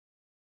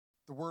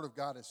The Word of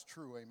God is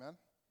true, amen?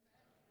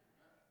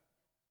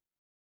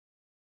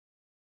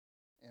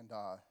 And,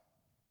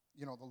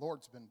 the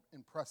Lord's been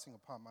impressing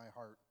upon my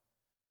heart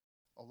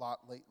a lot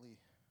lately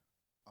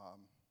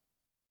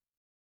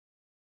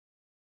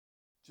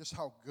just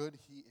how good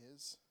He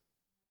is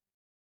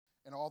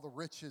and all the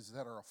riches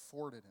that are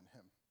afforded in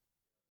Him.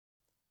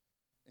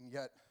 And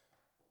yet,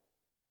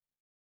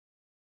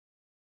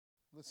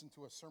 listen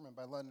to a sermon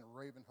by Leonard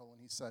Ravenhill,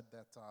 and he said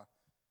that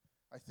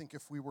I think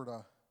if we were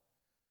to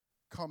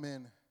come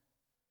in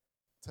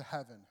to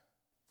heaven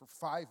for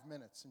 5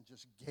 minutes and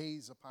just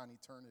gaze upon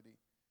eternity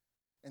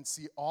and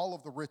see all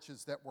of the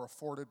riches that were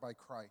afforded by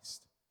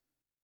Christ,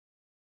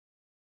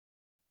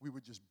 we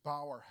would just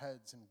bow our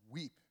heads and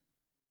weep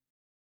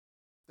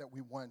that we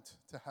went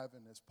to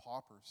heaven as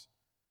paupers.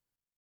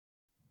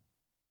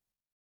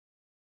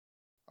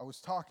 I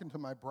was talking to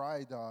my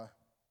bride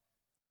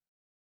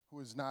who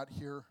is not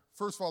here.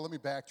 First of all, let me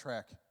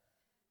backtrack.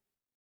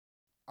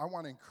 I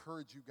want to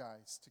encourage you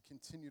guys to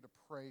continue to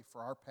pray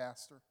for our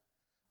pastor.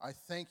 I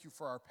thank you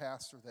for our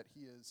pastor that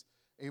he is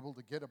able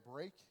to get a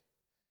break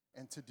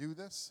and to do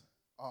this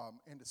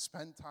and to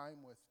spend time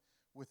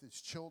with his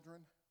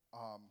children.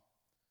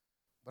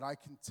 But I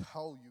can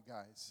tell you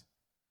guys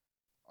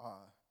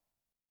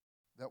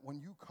that when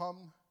you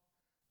come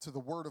to the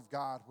Word of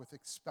God with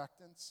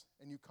expectance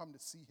and you come to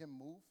see Him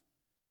move,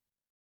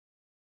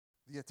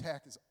 the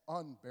attack is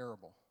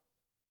unbearable.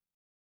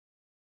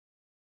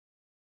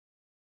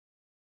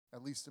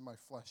 At least in my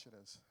flesh it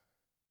is.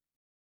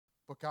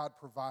 But God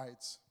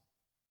provides.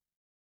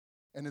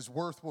 And His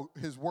word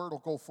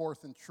will go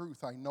forth in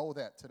truth. I know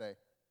that today.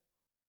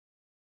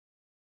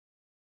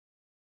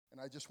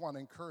 And I just want to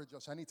encourage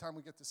us, anytime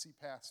we get to see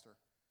Pastor,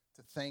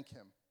 to thank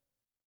him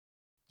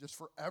just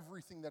for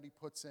everything that he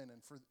puts in,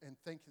 and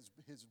thank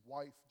his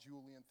wife,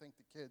 Julie, and thank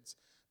the kids,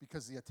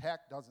 because the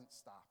attack doesn't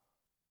stop.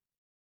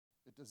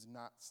 It does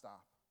not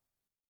stop.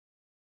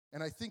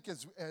 And I think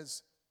as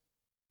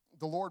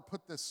the Lord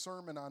put this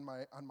sermon on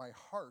my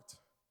heart,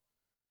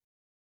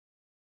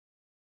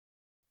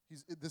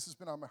 this has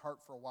been on my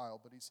heart for a while,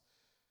 but he's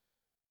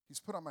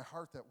put on my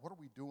heart that what are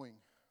we doing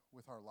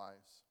with our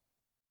lives?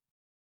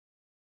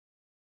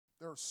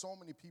 There are so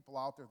many people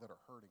out there that are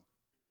hurting.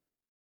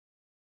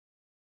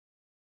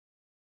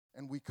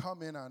 And we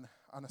come in on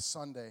a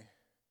Sunday,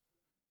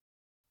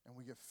 and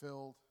we get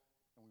filled,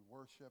 and we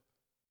worship,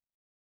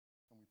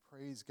 and we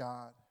praise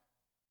God,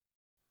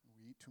 and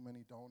we eat too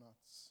many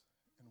donuts,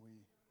 and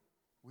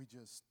we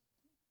just,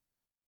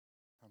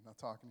 I'm not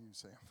talking to you,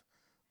 Sam.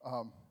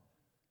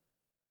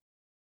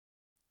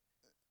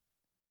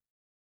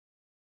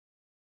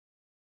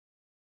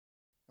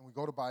 And we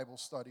go to Bible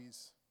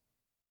studies,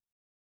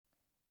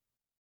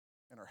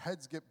 and our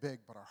heads get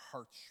big, but our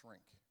hearts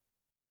shrink.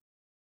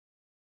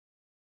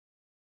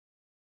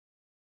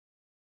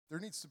 There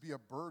needs to be a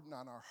burden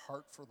on our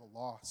heart for the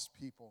lost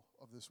people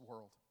of this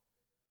world.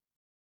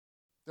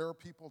 There are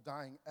people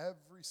dying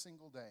every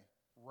single day,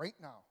 right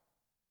now.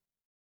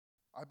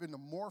 I've been to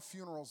more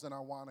funerals than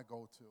I want to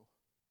go to,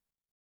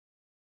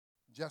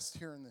 just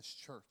here in this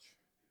church.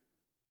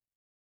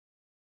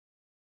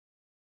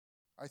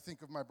 I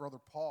think of my brother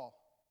Paul,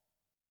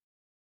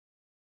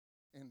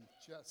 and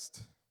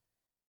just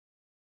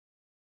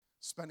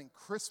spending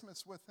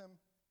Christmas with him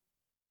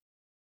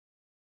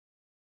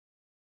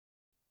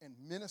and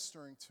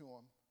ministering to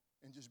him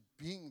and just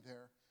being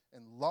there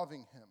and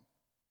loving him.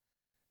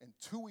 And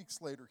 2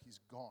 weeks later, he's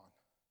gone.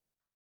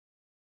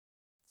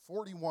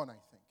 41, I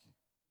think.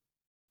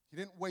 He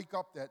didn't wake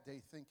up that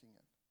day thinking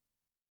it.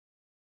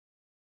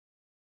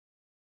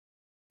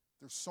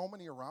 There's so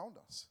many around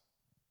us.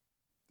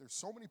 There's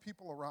so many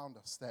people around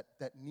us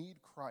that need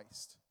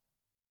Christ.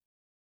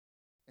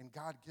 And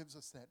God gives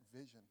us that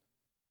vision.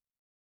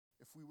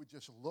 If we would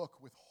just look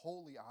with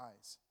holy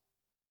eyes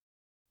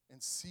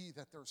and see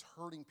that there's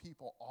hurting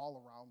people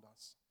all around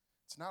us.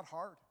 It's not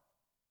hard.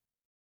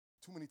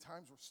 Too many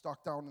times we're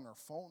stuck down in our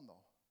phone,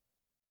 though.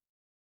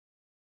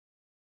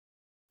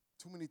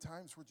 Too many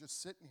times we're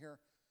just sitting here,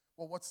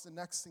 well, what's the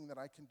next thing that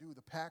I can do?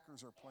 The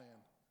Packers are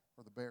playing,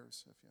 or the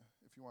Bears,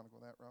 if you want to go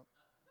that route.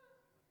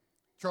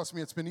 Trust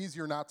me, it's been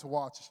easier not to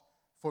watch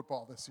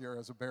football this year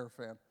as a Bear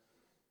fan.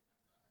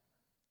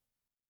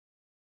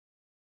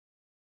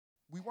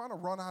 We want to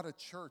run out of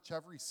church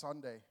every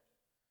Sunday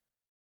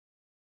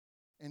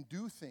and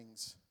do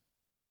things.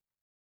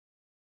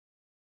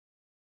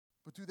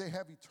 But do they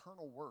have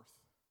eternal worth?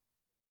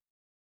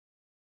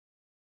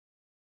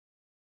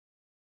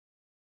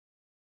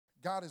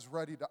 God is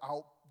ready to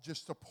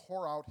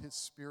pour out His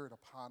Spirit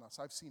upon us.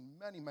 I've seen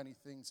many, many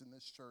things in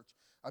this church.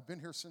 I've been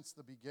here since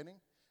the beginning,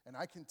 and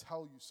I can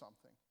tell you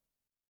something.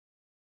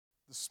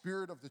 The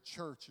spirit of the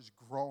church is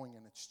growing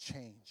and it's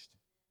changed.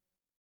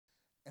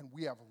 And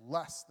we have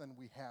less than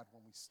we had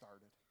when we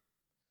started.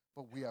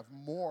 But we have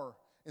more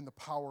in the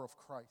power of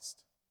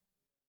Christ.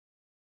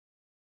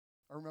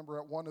 I remember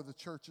at one of the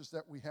churches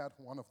that we had,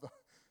 one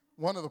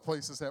of the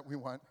places that we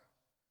went,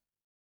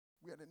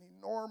 we had an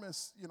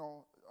enormous,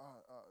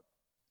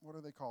 what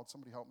are they called?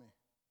 Somebody help me.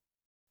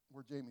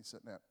 Where Jamie's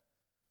sitting at.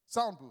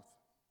 Sound booth.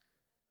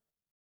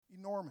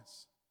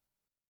 enormous.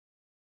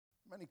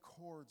 Many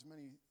chords,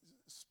 many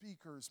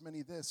speakers,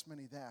 many this,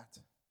 many that.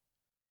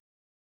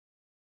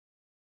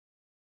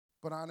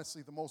 But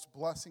honestly, the most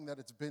blessing that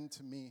it's been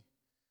to me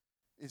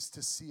is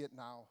to see it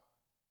now.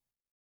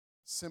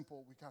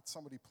 Simple. We got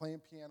somebody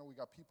playing piano. We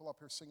got people up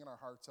here singing our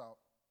hearts out.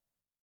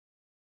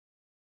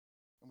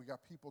 And we got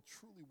people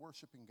truly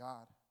worshiping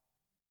God.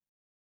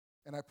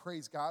 And I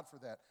praise God for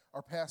that.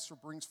 Our pastor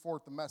brings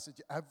forth the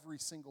message every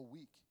single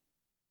week.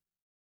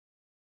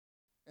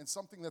 And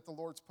something that the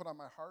Lord's put on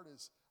my heart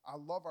is I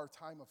love our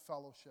time of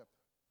fellowship.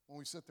 When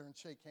we sit there and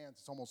shake hands,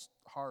 it's almost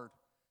hard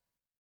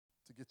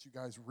to get you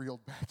guys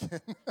reeled back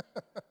in.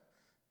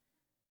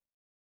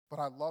 But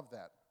I love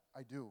that.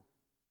 I do.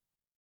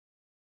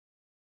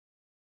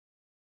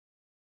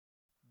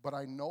 But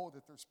I know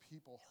that there's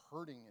people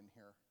hurting in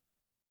here.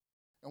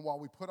 And while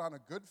we put on a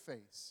good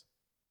face,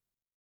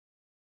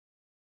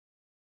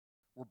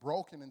 we're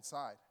broken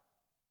inside.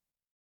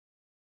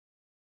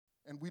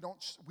 And we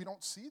don't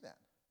see that.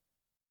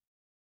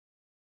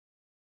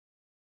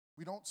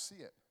 We don't see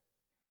it.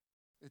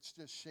 It's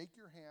just shake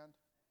your hand,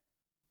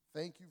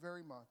 thank you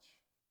very much,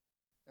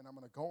 and I'm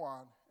going to go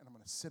on, and I'm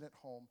going to sit at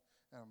home,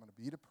 and I'm going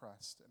to be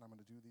depressed, and I'm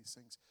going to do these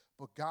things.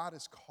 But God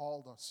has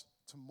called us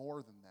to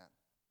more than that.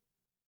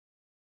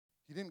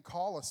 He didn't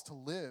call us to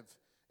live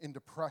in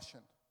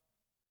depression.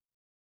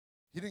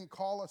 He didn't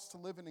call us to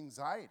live in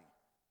anxiety.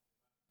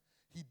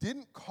 He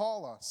didn't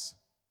call us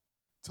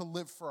to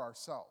live for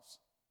ourselves.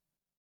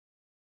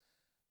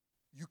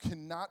 You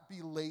cannot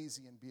be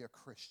lazy and be a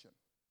Christian.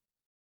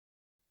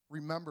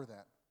 Remember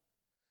that.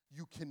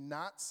 You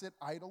cannot sit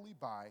idly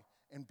by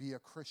and be a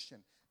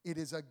Christian. It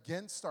is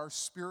against our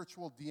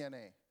spiritual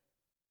DNA.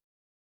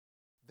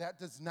 That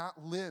does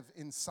not live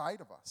inside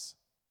of us.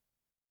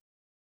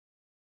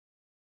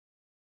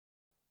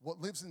 What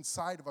lives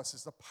inside of us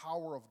is the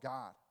power of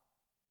God.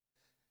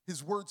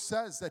 His word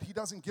says that he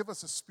doesn't give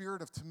us a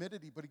spirit of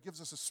timidity, but he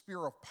gives us a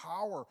spirit of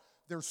power.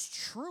 There's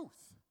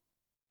truth.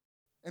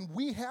 And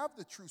we have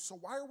the truth, so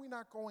why are we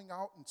not going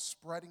out and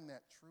spreading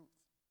that truth?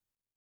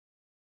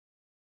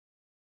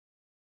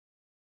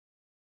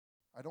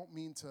 I don't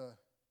mean to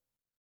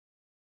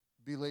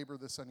belabor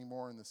this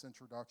anymore in this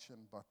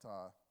introduction, but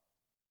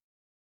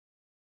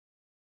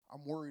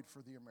I'm worried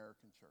for the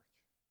American church.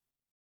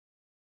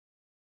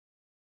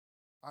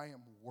 I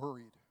am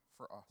worried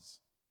for us.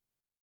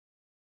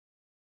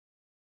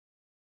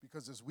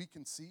 Because as we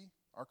can see,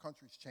 our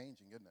country's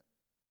changing, isn't it?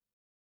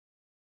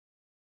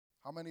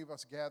 How many of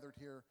us gathered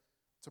here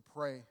to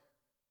pray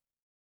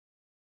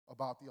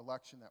about the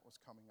election that was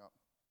coming up?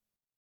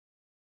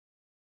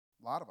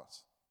 A lot of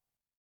us.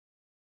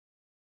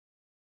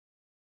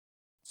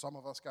 Some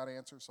of us got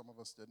answers, some of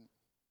us didn't.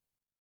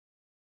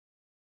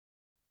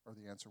 Or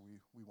the answer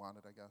we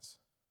wanted, I guess.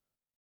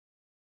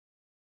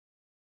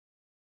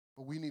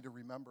 But we need to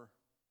remember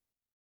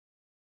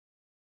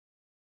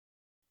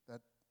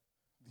that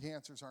the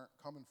answers aren't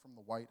coming from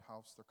the White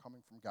House, they're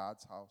coming from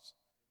God's house.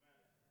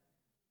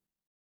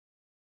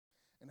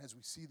 And as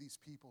we see these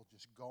people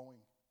just going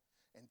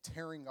and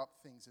tearing up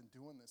things and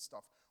doing this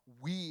stuff,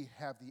 we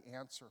have the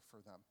answer for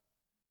them.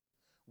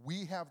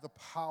 We have the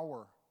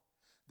power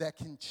that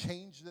can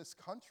change this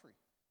country.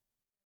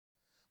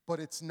 But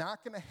it's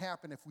not going to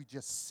happen if we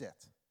just sit.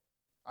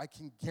 I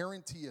can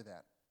guarantee you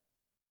that.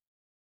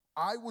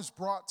 I was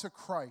brought to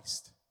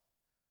Christ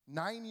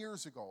 9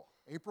 years ago,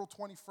 April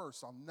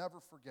 21st. I'll never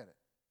forget it.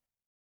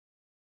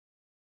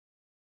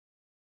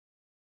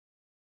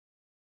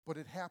 But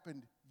it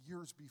happened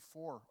years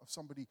before of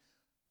somebody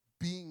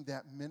being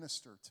that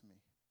minister to me.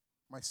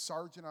 My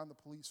sergeant on the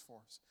police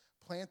force,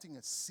 planting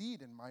a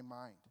seed in my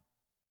mind.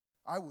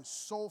 I was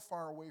so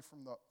far away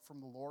from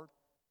the Lord,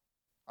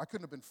 I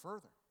couldn't have been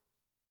further.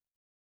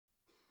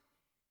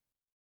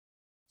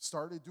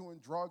 Started doing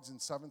drugs in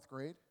 7th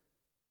grade.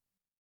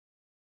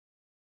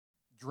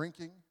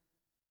 Drinking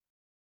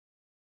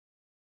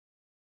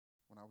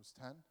when I was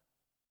 10.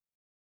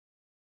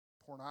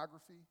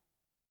 Pornography,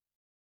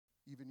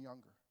 even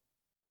younger.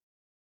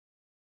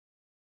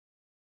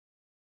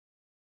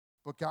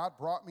 But God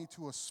brought me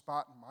to a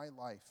spot in my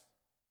life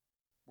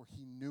where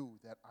he knew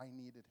that I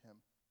needed him.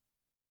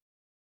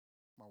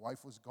 My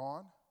wife was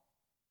gone.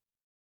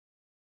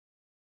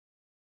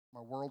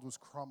 My world was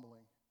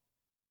crumbling.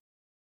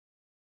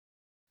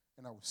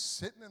 And I was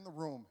sitting in the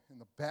room, in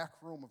the back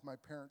room of my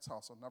parents'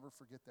 house. I'll never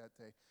forget that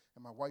day.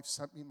 And my wife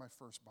sent me my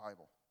first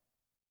Bible.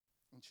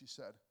 And she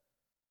said,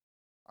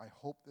 I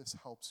hope this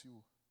helps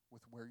you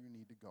with where you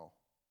need to go.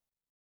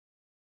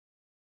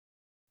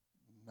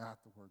 Not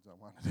the words I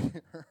wanted to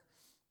hear.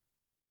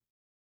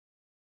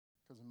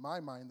 Because in my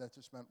mind, that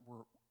just meant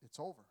it's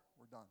over.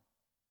 We're done.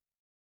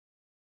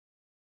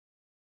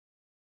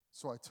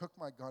 So I took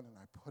my gun and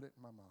I put it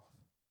in my mouth.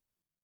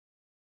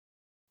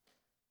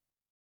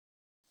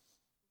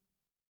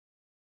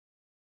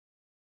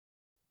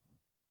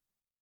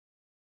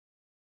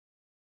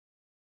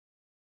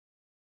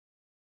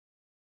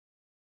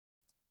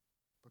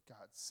 But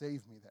God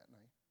saved me that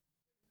night.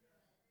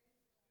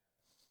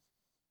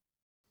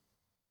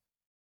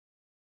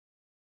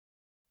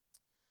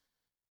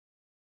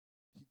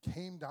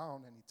 came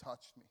down and he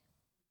touched me.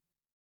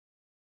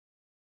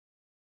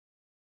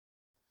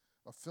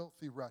 A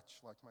filthy wretch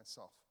like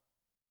myself,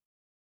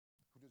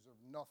 who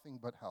deserved nothing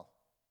but hell.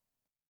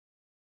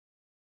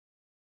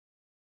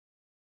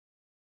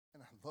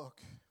 And I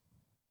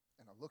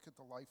look at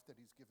the life that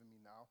he's given me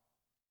now.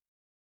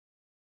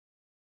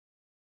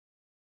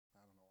 I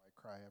don't know, I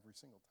cry every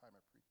single time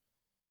I preach.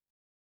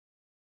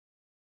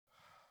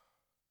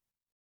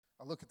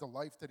 I look at the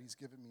life that he's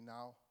given me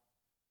now,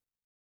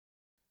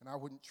 and I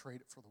wouldn't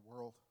trade it for the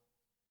world,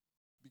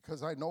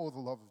 because I know the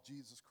love of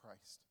Jesus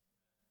Christ.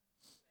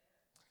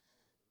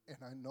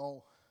 And I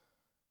know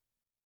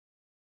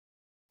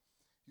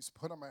he's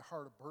put on my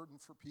heart a burden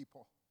for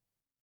people.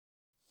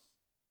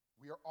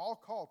 We are all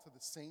called to the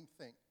same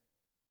thing.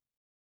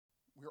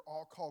 We are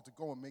all called to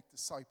go and make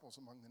disciples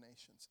among the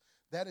nations.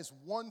 That is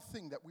one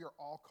thing that we are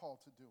all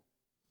called to do.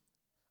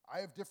 I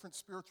have different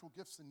spiritual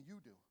gifts than you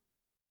do.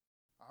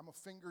 I'm a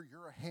finger,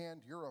 you're a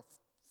hand, you're a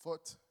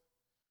foot.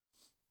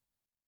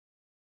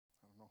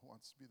 I don't know who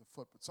wants to be the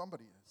foot, but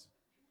somebody is.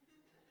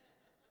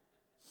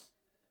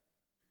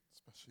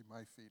 Especially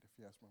my feet, if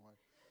you ask my wife.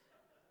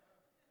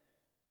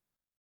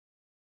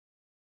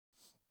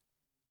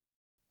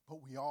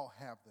 But we all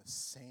have the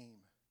same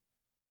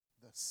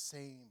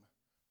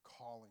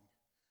calling,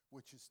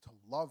 which is to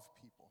love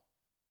people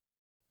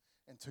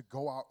and to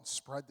go out and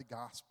spread the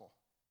gospel.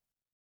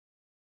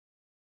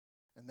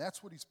 And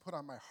that's what he's put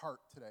on my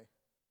heart today.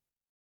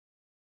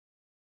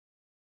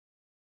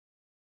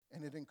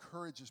 And it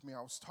encourages me.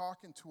 I was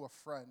talking to a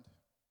friend,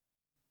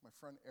 my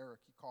friend Eric.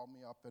 He called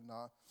me up, and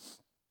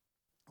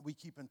we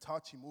keep in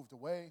touch. He moved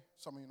away.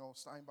 Some of you know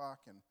Steinbach,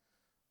 and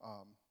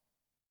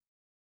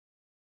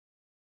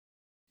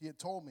he had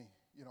told me,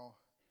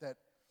 that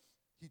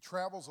he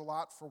travels a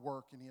lot for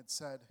work, and he had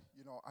said,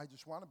 I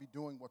just want to be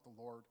doing what the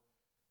Lord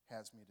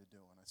has me to do.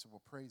 And I said,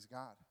 well, praise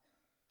God.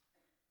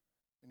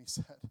 And he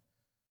said,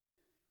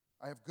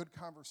 I have good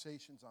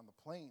conversations on the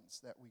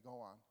planes that we go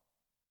on.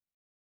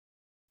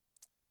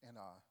 And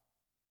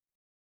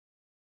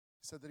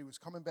he said that he was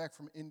coming back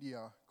from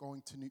India,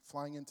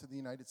 flying into the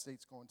United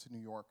States, going to New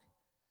York.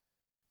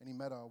 And he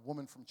met a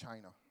woman from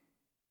China.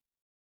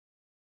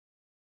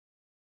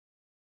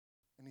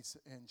 And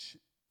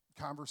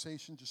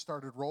conversation just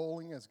started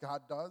rolling as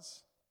God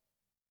does.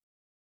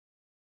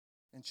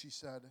 And she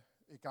said,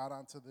 it got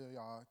onto the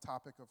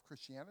topic of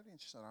Christianity, and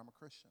she said, I'm a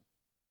Christian.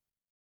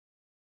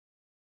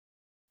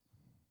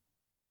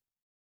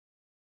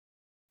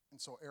 And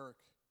so Eric,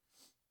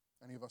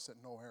 any of us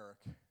that know Eric,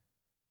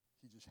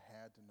 he just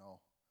had to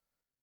know.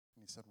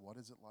 And he said, what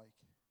is it like?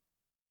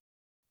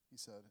 He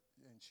said,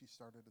 and she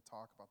started to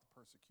talk about the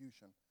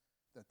persecution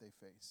that they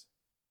face.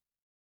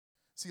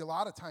 See, a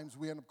lot of times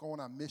we end up going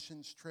on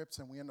missions trips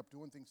and we end up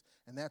doing things,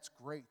 and that's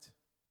great.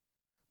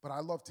 But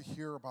I love to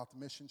hear about the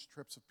missions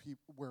trips of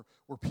people where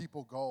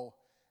people go,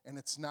 and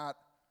it's not,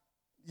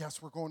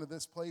 yes, we're going to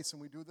this place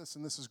and we do this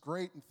and this is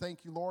great and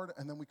thank you, Lord,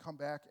 and then we come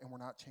back and we're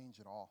not changed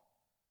at all.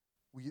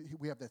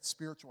 We have that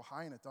spiritual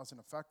high and it doesn't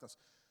affect us.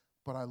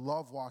 But I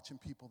love watching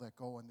people that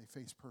go and they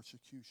face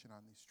persecution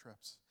on these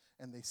trips,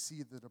 and they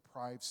see the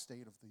deprived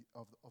state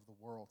of the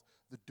world.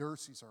 The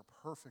Durseys are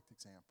a perfect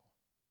example.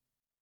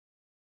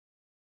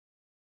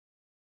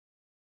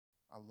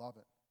 I love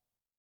it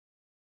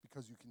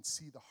because you can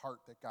see the heart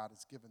that God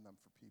has given them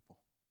for people.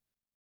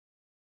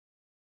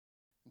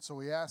 And so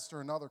we asked her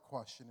another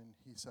question, and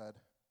he said,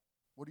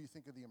 what do you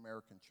think of the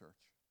American church?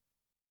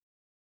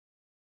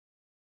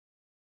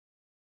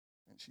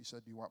 And she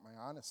said, do you want my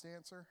honest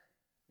answer?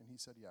 And he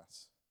said,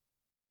 yes.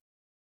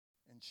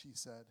 And she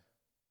said,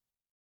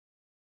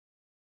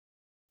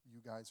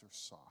 you guys are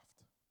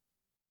soft.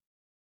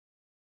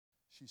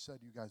 She said,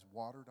 you guys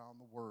water down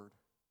the word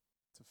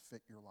to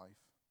fit your life.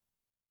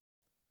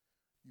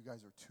 You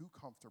guys are too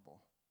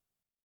comfortable.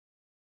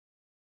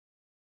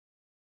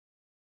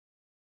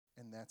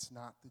 And that's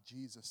not the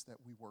Jesus that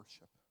we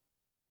worship.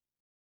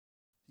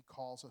 He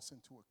calls us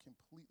into a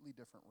completely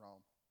different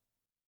realm.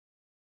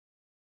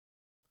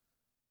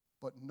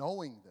 But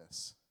knowing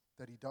this,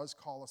 that he does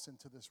call us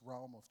into this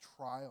realm of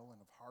trial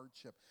and of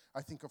hardship,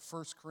 I think of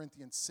 1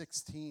 Corinthians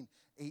 16,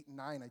 8 and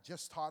 9. I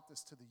just taught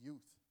this to the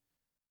youth.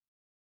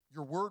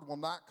 Your word will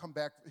not come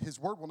back, his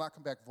word will not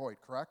come back void,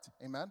 correct?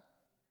 Amen?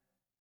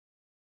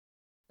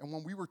 And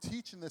when we were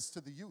teaching this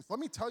to the youth, let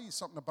me tell you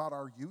something about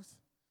our youth.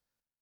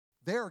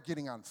 They are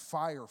getting on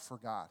fire for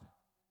God.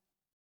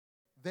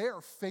 They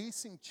are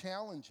facing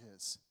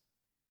challenges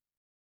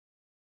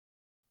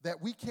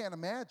that we can't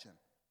imagine.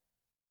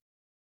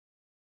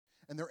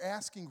 And they're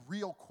asking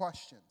real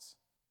questions.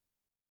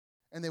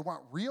 And they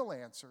want real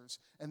answers,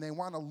 and they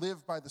want to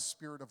live by the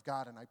Spirit of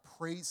God, and I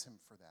praise him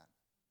for that.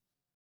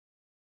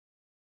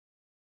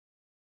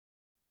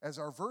 As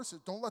our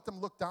verses, don't let them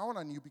look down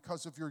on you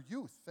because of your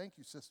youth. Thank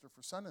you, sister,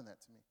 for sending that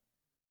to me.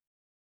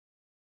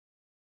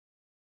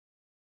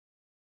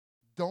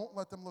 Don't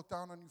let them look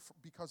down on you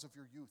because of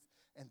your youth.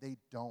 And they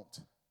don't.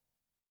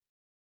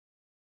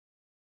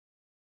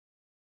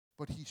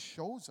 But he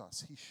shows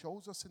us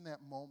in that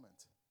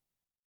moment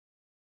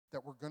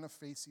that we're going to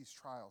face these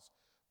trials.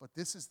 But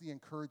this is the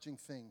encouraging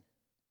thing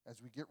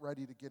as we get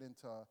ready to get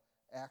into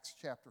Acts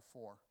chapter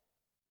 4,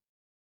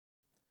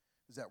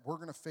 is that we're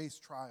going to face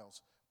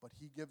trials, but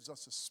he gives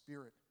us a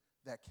spirit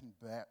that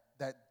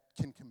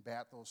can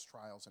combat those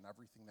trials and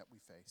everything that we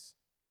face.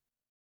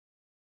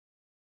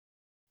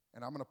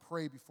 And I'm going to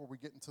pray before we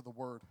get into the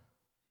word.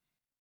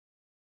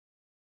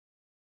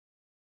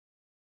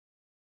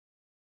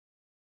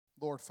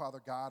 Lord,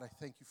 Father God, I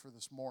thank you for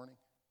this morning.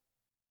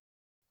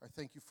 I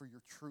thank you for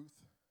your truth.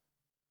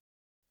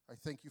 I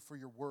thank you for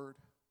your word.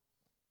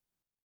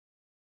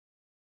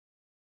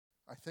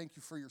 I thank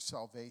you for your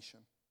salvation.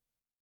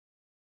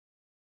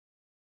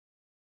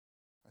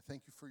 I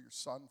thank you for your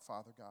Son,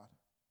 Father God.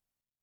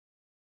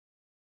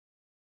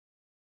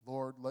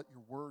 Lord, let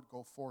your word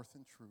go forth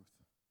in truth.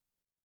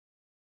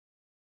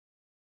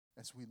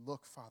 As we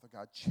look, Father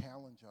God,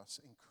 challenge us,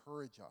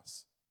 encourage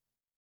us,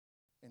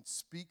 and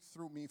speak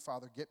through me,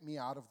 Father. Get me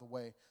out of the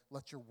way.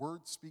 Let your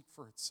word speak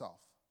for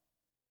itself.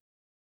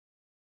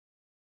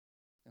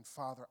 And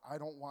Father, I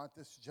don't want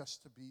this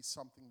just to be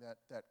something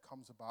that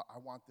comes about. I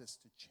want this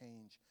to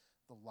change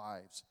the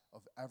lives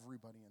of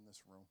everybody in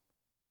this room.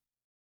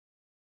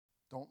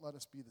 Don't let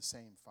us be the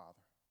same,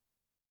 Father.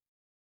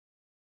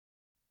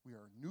 We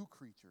are new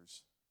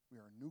creatures. We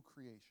are a new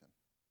creation.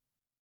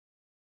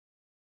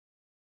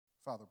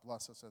 Father,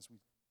 bless us as we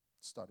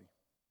study.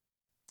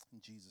 In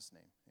Jesus'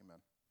 name, amen.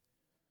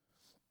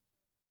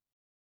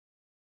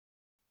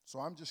 So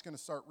I'm just going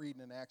to start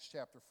reading in Acts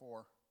chapter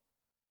 4.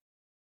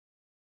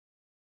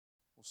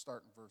 We'll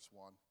start in verse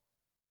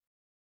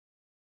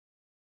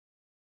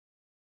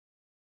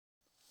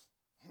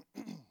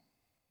 1.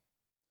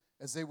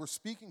 As they were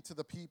speaking to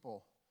the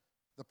people,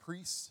 the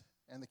priests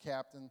and the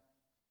captain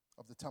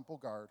of the temple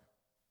guard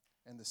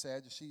and the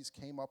Sadducees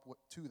came up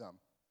to them,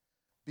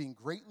 being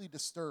greatly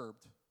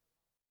disturbed.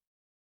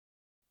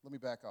 Let me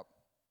back up.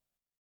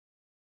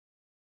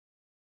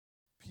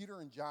 Peter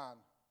and John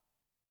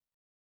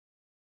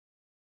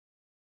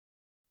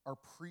are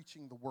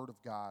preaching the word of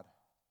God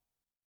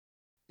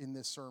in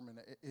this sermon,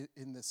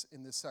 in this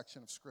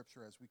section of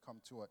Scripture as we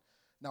come to it.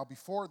 Now,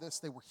 before this,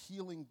 they were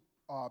healing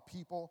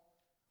people.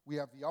 We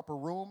have the upper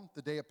room,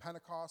 the day of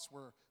Pentecost,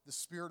 where the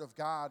Spirit of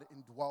God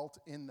indwelt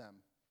in them.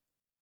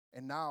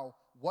 And now,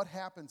 what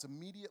happens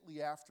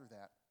immediately after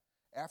that?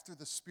 After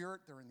the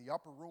Spirit, they're in the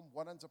upper room.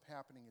 What ends up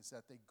happening is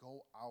that they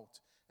go out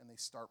and they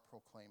start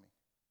proclaiming.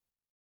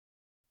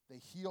 They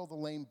heal the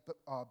lame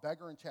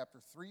beggar in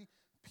chapter 3.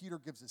 Peter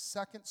gives his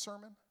second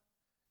sermon.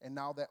 And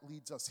now that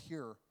leads us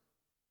here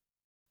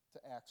to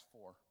Acts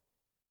 4.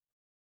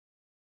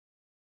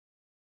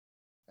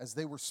 As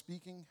they were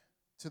speaking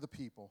to the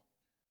people,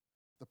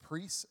 the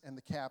priests and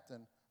the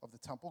captain of the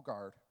temple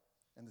guard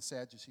and the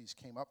Sadducees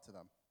came up to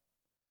them,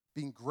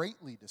 being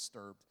greatly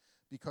disturbed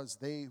because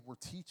they were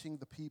teaching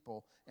the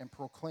people and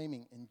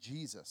proclaiming in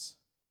Jesus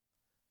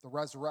the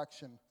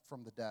resurrection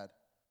from the dead.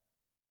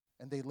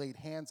 And they laid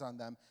hands on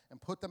them and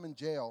put them in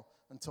jail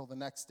until the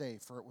next day,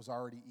 for it was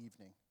already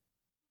evening.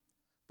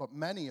 But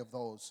many of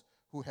those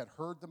who had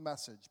heard the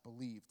message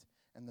believed,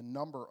 and the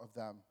number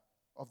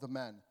of the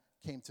men,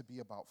 came to be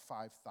about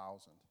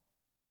 5,000.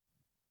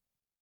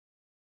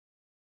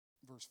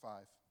 Verse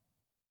 5.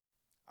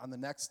 On the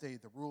next day,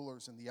 the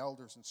rulers and the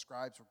elders and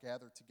scribes were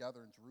gathered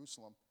together in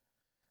Jerusalem,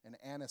 and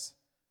Annas,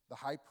 the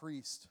high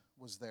priest,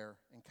 was there,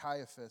 and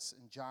Caiaphas,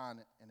 and John,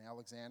 and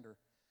Alexander,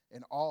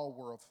 and all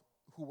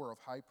who were of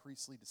high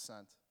priestly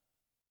descent.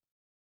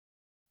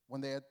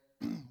 When they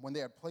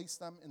had placed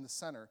them in the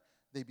center,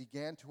 they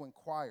began to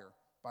inquire,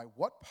 by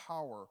what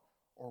power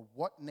or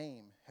what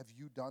name have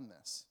you done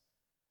this?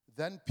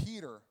 Then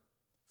Peter,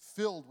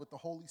 filled with the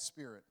Holy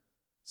Spirit,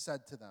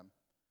 said to them,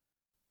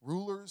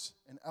 rulers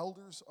and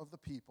elders of the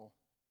people,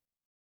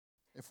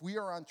 if we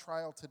are on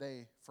trial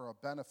today for a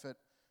benefit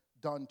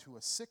done to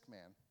a sick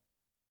man,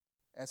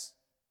 as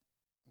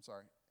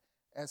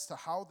to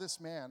how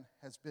this man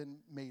has been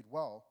made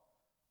well,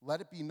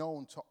 let it be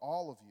known to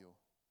all of you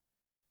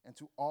and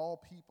to all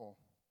people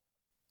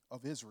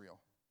of Israel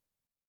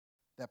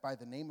that by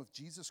the name of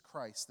Jesus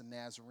Christ the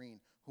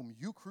Nazarene, whom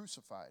you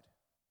crucified,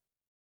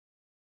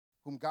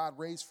 whom God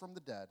raised from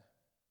the dead,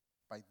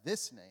 by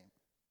this name,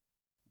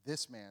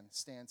 this man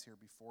stands here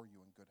before you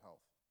in good health.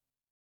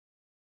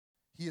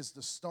 He is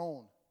the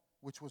stone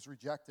which was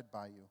rejected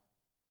by you,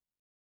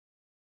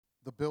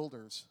 the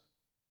builders,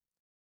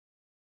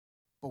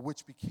 but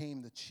which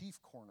became the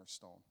chief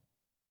cornerstone.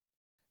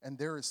 And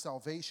there is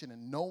salvation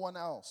in no one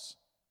else,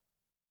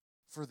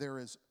 for there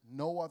is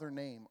no other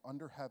name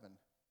under heaven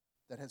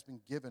that has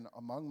been given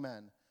among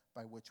men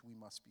by which we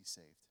must be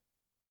saved.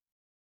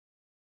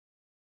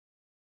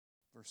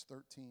 Verse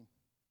 13.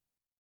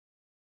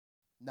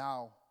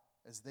 Now,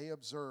 as they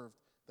observed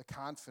the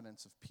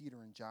confidence of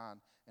Peter and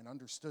John and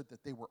understood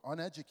that they were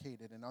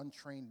uneducated and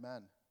untrained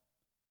men,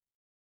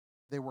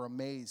 they were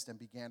amazed and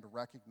began to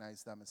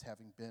recognize them as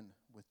having been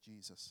with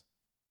Jesus.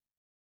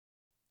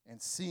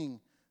 And seeing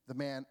the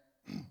man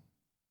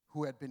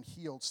who had been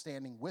healed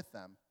standing with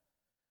them,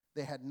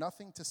 they had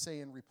nothing to say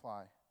in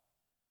reply.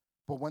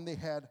 But when they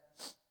had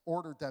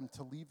ordered them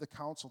to leave the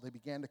council, they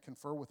began to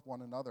confer with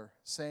one another,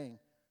 saying,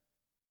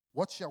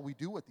 "What shall we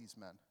do with these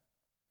men?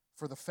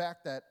 For the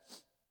fact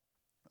that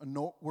a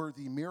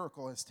noteworthy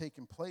miracle has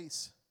taken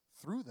place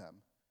through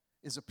them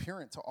is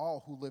apparent to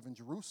all who live in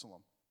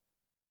Jerusalem,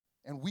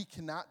 and we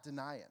cannot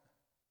deny it.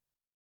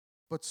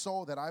 But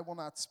so that I will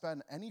not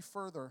spend any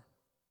further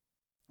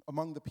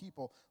among the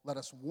people, let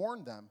us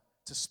warn them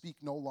to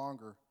speak no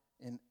longer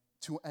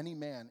to any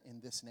man in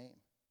this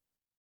name."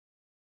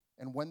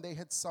 And when they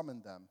had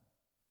summoned them,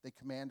 they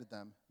commanded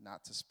them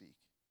not to speak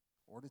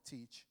or to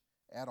teach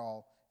at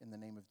all in the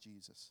name of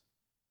Jesus.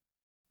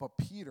 But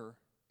Peter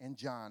and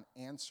John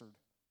answered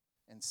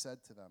and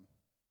said to them,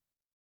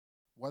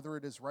 "Whether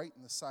it is right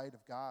in the sight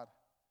of God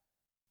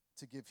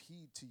to give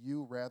heed to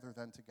you rather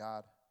than to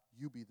God,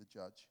 you be the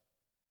judge.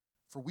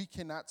 For we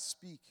cannot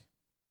stop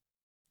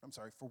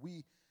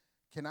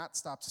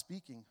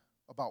speaking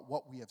about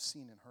what we have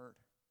seen and heard."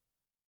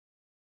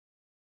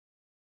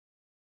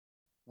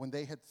 When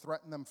they had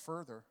threatened them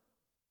further,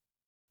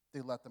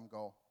 they let them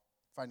go,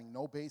 finding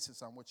no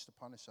basis on which to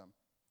punish them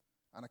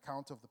on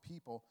account of the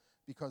people,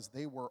 because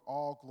they were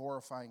all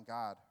glorifying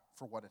God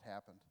for what had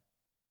happened.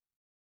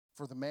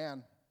 For the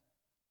man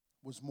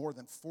was more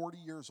than 40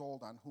 years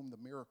old on whom the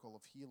miracle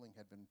of healing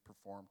had been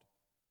performed.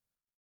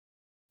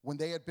 When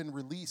they had been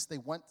released, they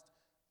went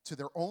to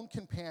their own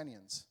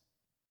companions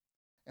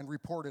and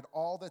reported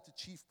all that the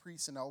chief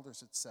priests and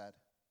elders had said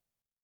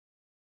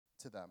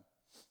to them.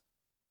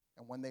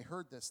 And when they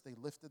heard this, they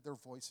lifted their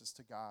voices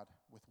to God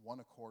with one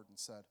accord and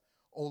said,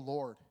 "O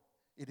Lord,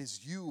 it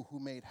is you who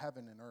made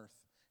heaven and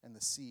earth and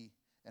the sea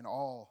and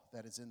all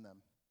that is in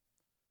them,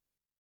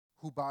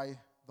 who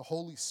by the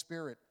Holy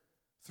Spirit,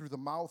 through the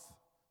mouth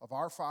of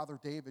our father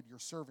David, your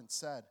servant,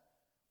 said,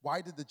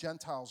 'Why did the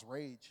Gentiles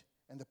rage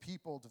and the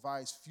people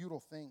devise futile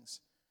things?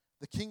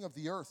 The king of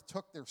the earth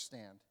took their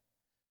stand,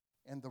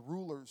 and the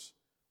rulers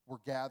were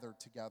gathered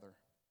together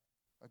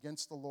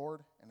against the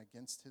Lord and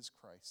against his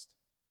Christ.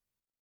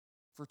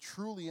 For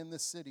truly in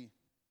this city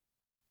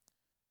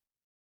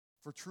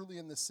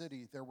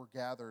there were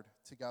gathered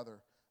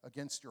together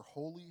against your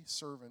holy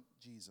servant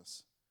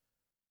Jesus,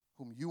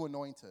 whom you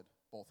anointed,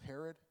 both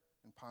Herod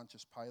and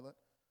Pontius Pilate,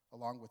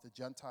 along with the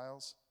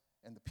Gentiles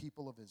and the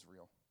people of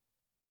Israel,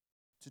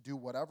 to do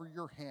whatever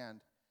your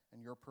hand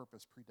and your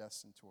purpose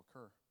predestined to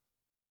occur.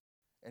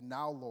 And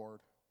now,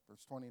 Lord,"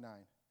 verse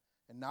 29,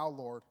 "and now,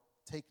 Lord,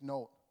 take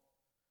note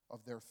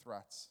of their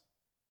threats,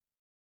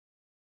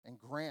 and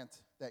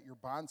grant that your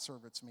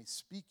bondservants may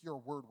speak your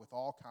word with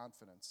all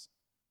confidence,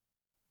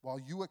 while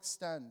you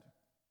extend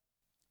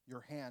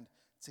your hand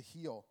to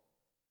heal,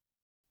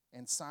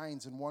 and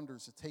signs and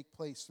wonders to take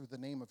place through the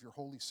name of your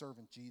holy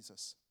servant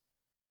Jesus."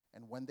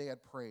 And when they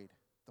had prayed,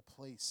 the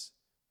place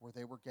where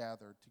they were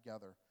gathered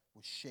together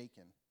was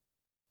shaken,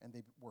 and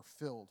they were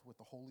filled with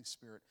the Holy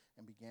Spirit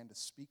and began to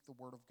speak the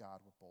word of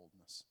God with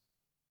boldness.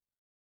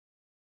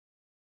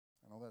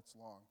 I know that's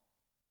long.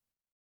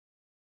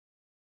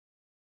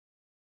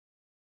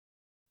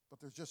 But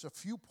there's just a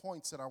few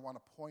points that I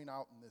want to point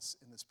out in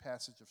this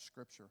passage of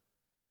Scripture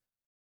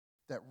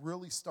that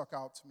really stuck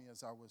out to me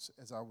as I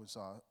was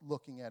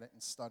looking at it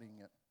and studying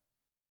it.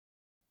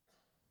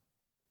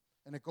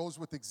 And it goes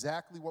with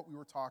exactly what we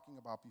were talking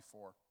about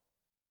before.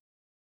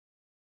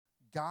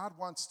 God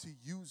wants to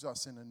use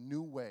us in a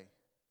new way.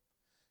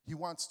 He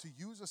wants to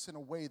use us in a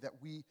way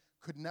that we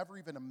could never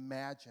even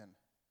imagine.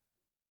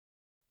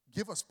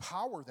 Give us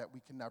power that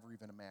we can never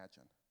even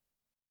imagine.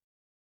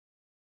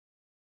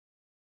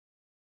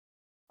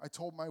 I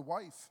told my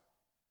wife,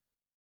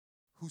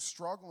 who's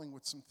struggling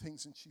with some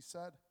things, and she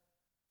said,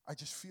 "I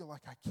just feel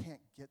like I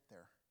can't get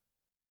there.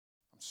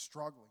 I'm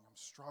struggling.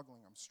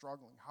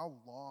 How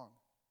long?"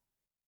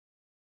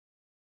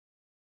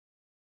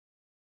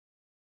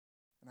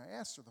 And I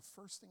asked her, the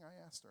first thing I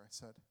asked her, I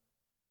said,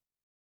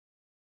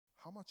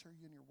 "How much are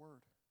you in your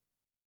word?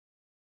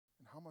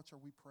 And how much are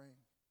we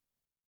praying?"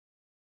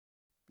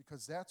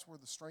 Because that's where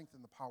the strength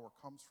and the power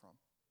comes from.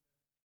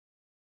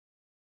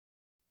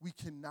 We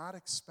cannot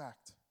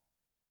expect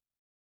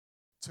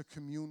to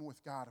commune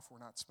with God if we're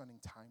not spending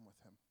time with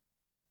him.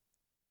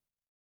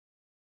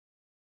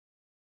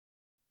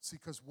 See,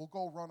 because we'll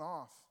go run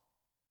off.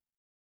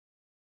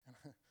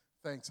 And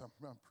thanks,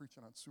 I'm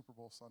preaching on Super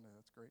Bowl Sunday.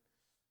 That's great.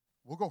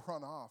 We'll go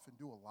run off and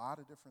do a lot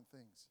of different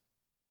things.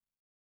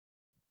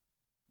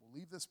 We'll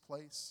leave this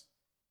place.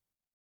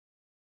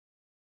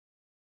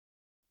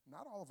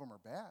 Not all of them are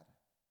bad.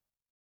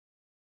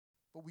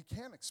 But we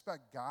can't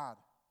expect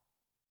God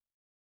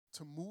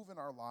to move in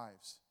our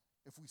lives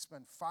if we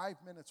spend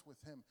 5 minutes with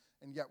him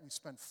and yet we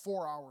spend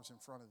 4 hours in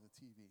front of the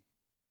TV.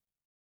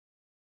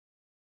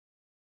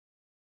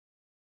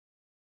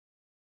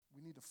 We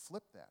need to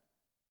flip that.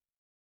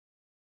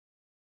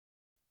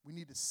 We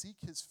need to seek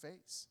his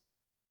face.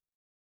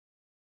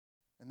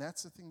 And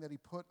that's the thing that he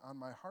put on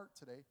my heart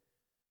today,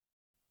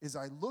 is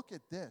I look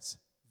at this.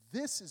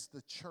 This is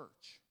the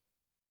church.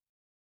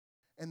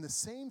 And the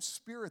same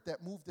spirit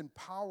that moved in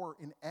power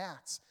in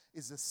Acts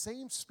is the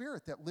same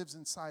spirit that lives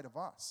inside of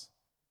us.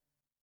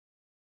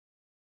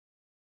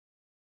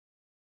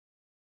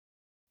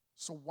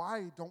 So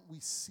why don't we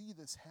see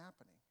this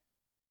happening?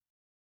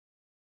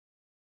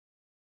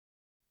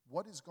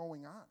 What is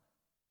going on?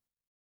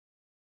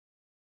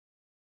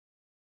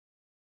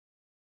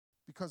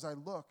 Because I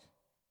look,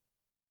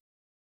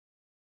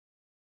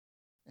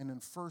 and in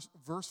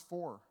verse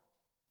 4,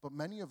 but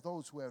many of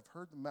those who have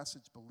heard the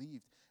message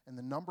believed, and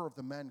the number of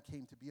the men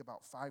came to be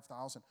about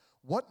 5,000.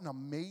 What an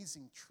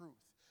amazing truth.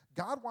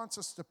 God wants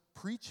us to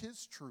preach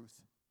his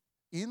truth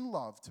in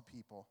love to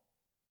people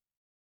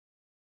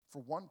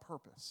for one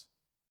purpose.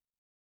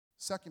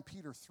 2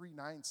 Peter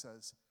 3:9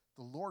 says,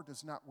 the Lord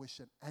does not wish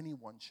that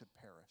anyone should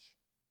perish.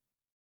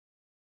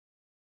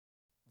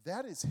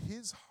 That is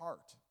his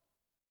heart.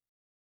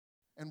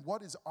 And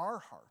what is our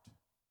heart?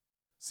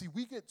 See,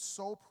 we get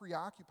so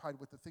preoccupied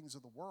with the things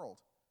of the world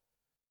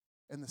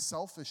and the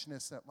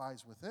selfishness that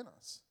lies within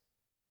us.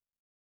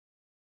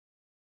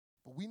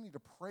 But we need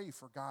to pray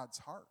for God's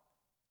heart.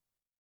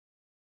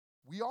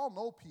 We all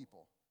know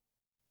people.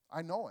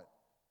 I know it.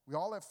 We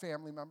all have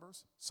family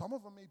members. Some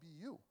of them may be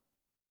you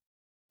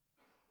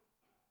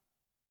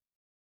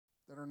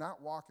that are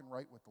not walking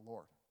right with the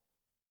Lord.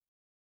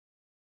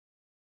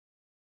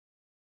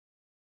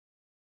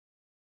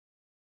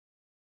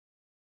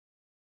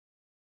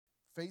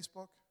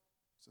 Facebook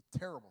is a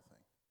terrible thing.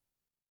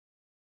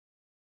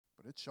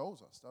 But it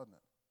shows us, doesn't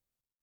it?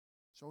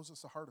 It shows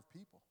us the heart of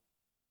people.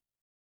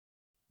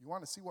 You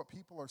want to see what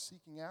people are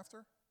seeking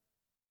after?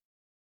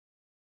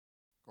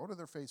 Go to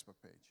their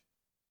Facebook page.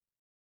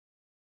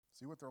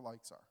 See what their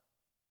likes are.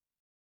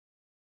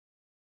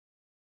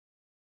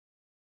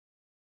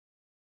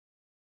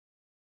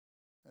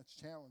 That's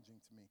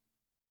challenging to me.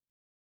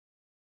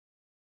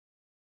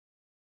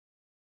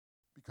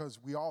 Because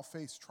we all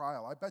face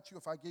trial. I bet you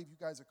if I gave you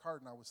guys a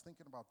card, and I was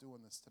thinking about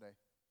doing this today,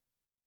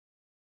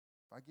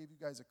 if I gave you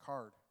guys a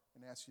card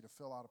and asked you to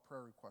fill out a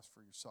prayer request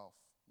for yourself,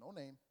 no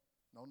name,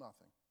 no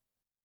nothing,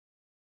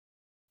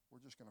 we're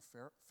just going to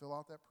fill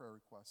out that prayer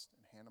request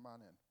and hand them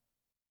on in.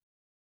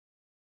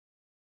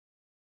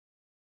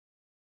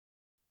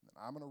 And then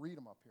I'm going to read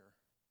them up here,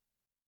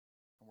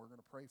 and we're going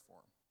to pray for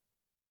them.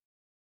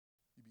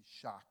 You'd be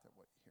shocked at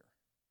what you hear.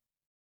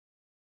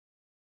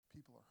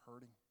 People are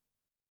hurting.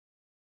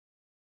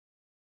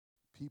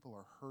 People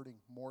are hurting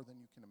more than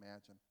you can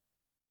imagine.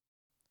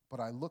 But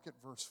I look at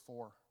verse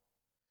 4,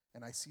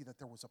 and I see that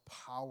there was a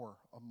power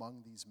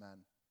among these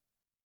men,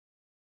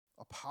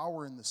 a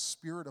power in the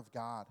Spirit of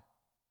God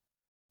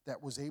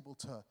that was able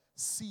to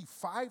see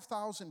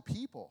 5,000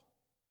 people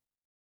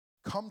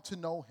come to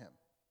know him.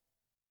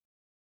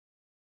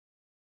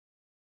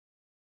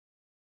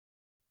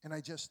 And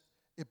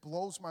it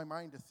blows my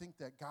mind to think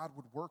that God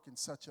would work in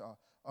such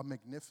a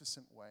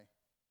magnificent way.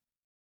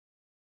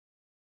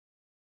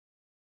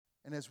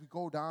 And as we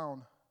go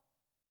down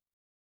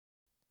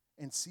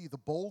and see the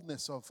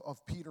boldness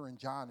of Peter and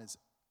John is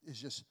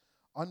just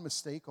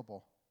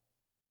unmistakable.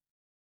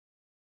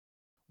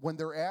 When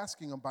they're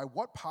asking him, by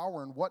what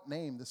power and what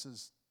name, this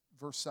is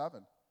verse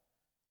 7,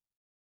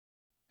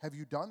 have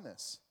you done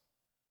this?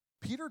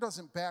 Peter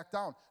doesn't back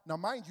down. Now,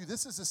 mind you,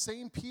 this is the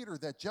same Peter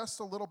that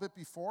just a little bit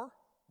before,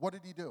 what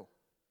did he do?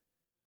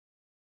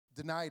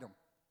 Denied him.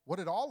 What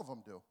did all of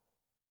them do?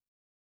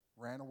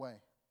 Ran away.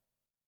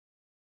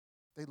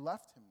 They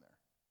left him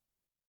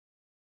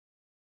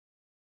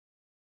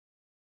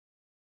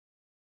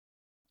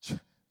there.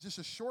 Just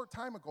a short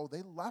time ago,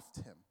 they left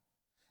him.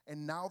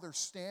 And now they're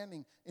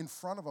standing in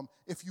front of him,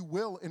 if you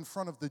will, in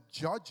front of the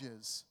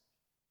judges,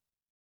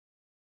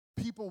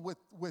 people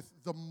with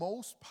the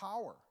most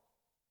power.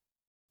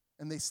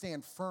 And they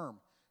stand firm.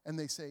 And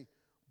they say,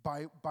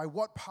 by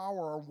what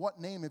power or what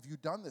name have you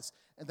done this?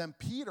 And then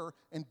Peter,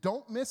 and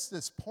don't miss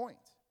this point.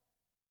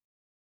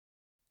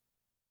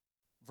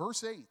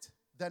 Verse 8,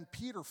 then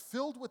Peter,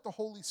 filled with the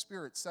Holy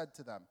Spirit, said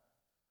to them,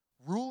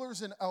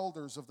 rulers and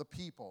elders of the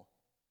people,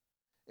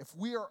 if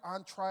we are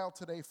on trial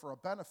today for a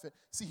benefit,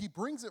 see, he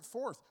brings it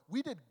forth.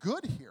 We did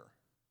good here.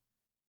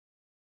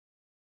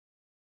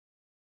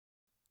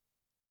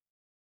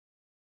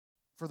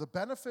 For the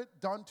benefit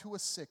done to a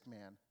sick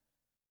man,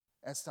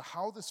 as to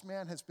how this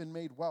man has been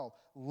made well,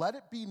 let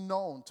it be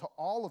known to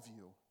all of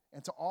you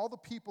and to all the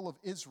people of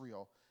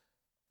Israel,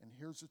 and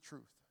here's the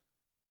truth,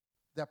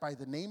 that by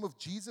the name of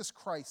Jesus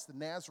Christ, the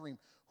Nazarene,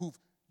 whom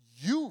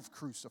you've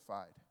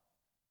crucified,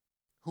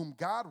 whom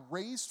God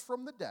raised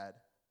from the dead,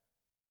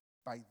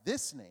 by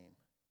this name,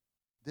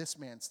 this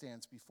man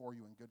stands before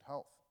you in good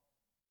health.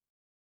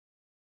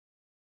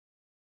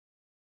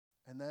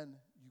 And then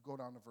you go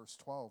down to verse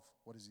 12.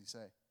 What does he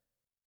say?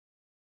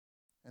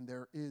 And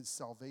there is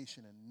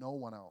salvation in no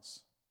one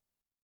else.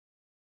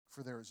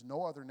 For there is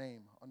no other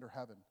name under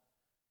heaven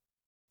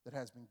that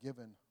has been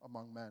given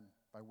among men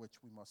by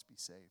which we must be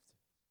saved.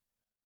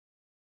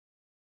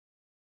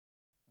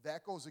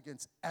 That goes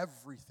against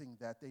everything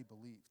that they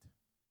believed.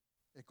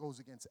 It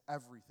goes against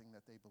everything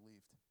that they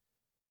believed.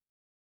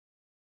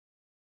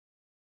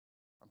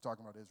 I'm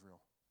talking about Israel.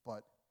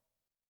 But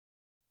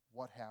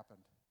what happened?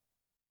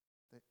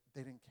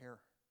 They didn't care.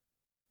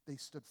 They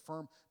stood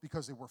firm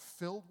because they were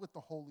filled with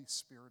the Holy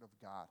Spirit of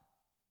God.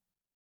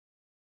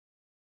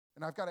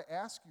 And I've got to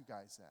ask you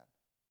guys that.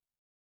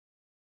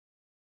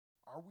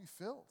 Are we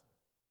filled?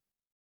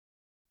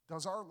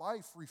 Does our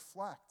life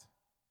reflect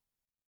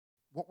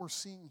what we're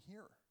seeing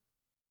here?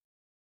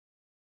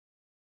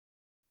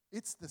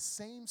 It's the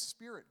same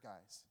Spirit,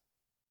 guys.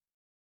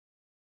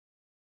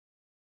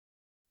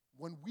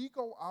 When we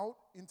go out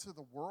into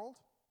the world,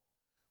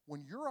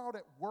 when you're out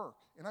at work,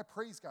 and I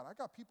praise God, I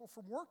got people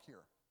from work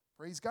here.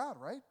 Praise God,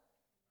 right?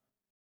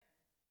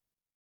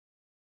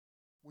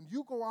 When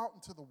you go out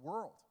into the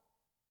world,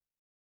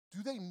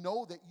 do they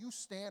know that you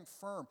stand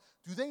firm?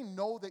 Do they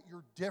know that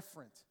you're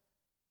different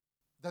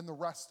than the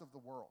rest of the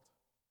world?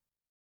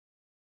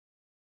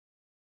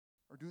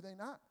 Or do they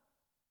not?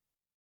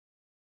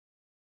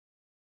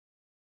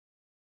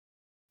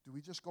 Do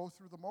we just go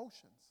through the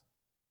motions?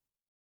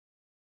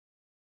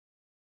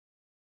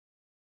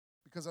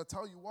 Because I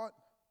tell you what,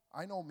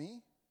 I know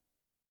me.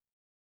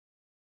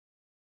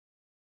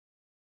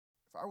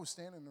 If I was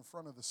standing in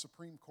front of the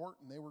Supreme Court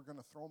and they were going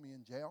to throw me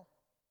in jail,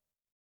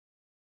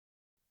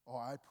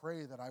 I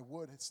pray that I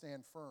would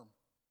stand firm.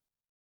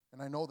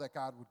 And I know that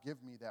God would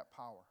give me that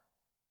power.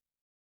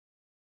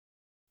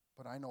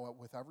 But I know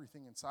with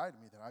everything inside of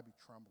me that I'd be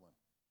trembling.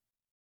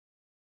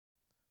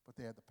 But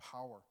they had the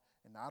power.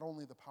 And not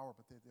only the power,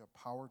 but they had the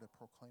power to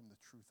proclaim the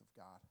truth of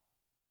God.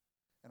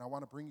 And I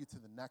want to bring you to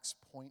the next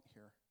point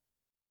here.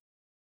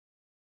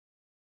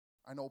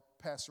 I know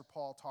Pastor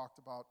Paul talked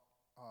about,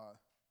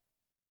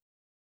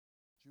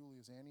 Julie,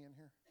 is Annie in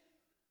here?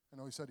 I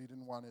know he said he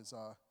didn't want his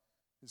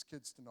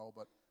kids to know,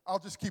 but I'll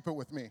just keep it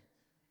with me.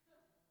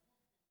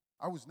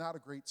 I was not a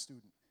great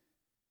student.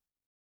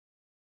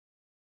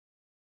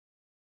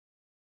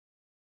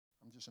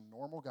 I'm just a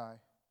normal guy,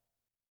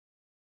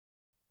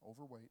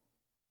 overweight,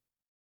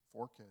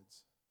 4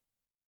 kids.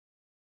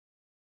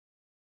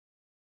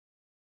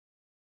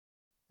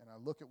 And I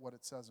look at what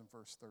it says in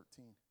verse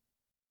 13.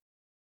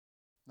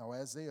 Now,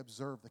 as they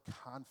observed the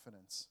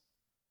confidence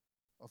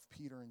of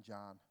Peter and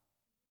John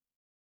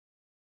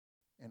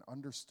and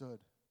understood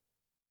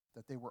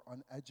that they were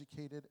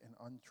uneducated and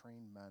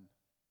untrained men,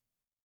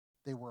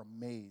 they were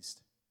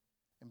amazed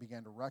and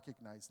began to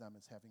recognize them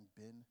as having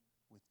been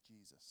with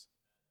Jesus.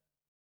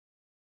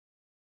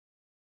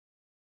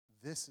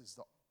 This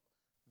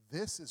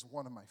is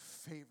one of my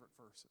favorite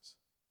verses.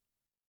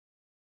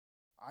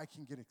 I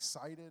can get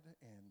excited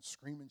and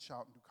scream and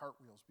shout and do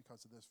cartwheels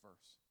because of this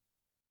verse,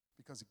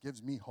 because it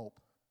gives me hope.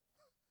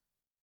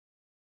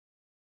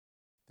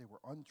 They were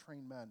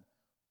untrained men,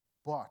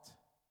 but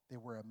they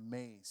were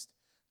amazed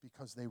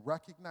because they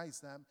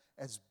recognized them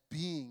as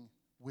being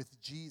with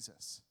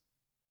Jesus.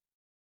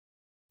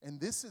 And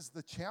this is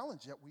the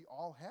challenge that we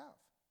all have.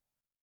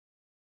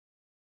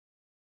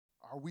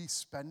 Are we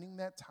spending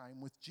that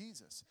time with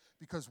Jesus?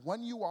 Because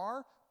when you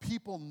are,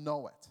 people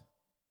know it.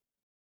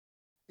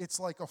 It's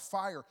like a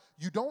fire.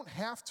 You don't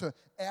have to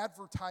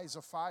advertise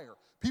a fire.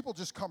 People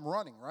just come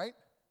running, right?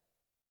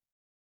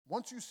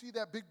 Once you see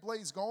that big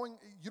blaze going,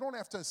 you don't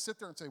have to sit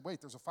there and say,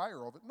 wait, there's a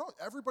fire over it. No,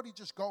 everybody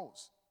just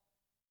goes.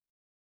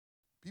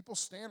 People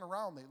stand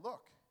around, they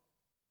look.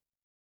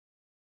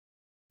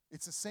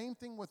 It's the same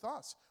thing with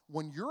us.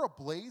 When you're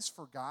ablaze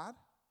for God,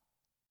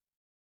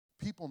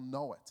 people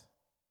know it.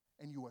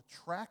 And you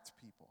attract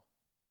people.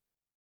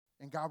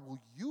 And God will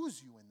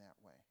use you in that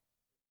way.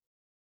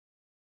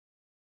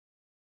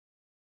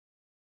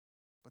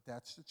 But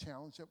that's the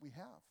challenge that we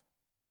have.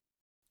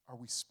 Are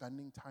we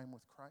spending time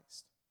with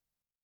Christ?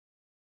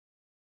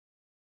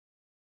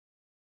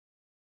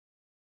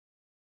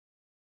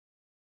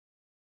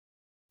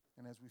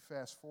 And as we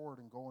fast forward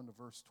and go into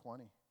verse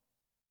 20,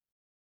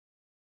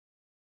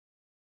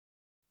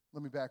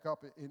 let me back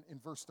up. In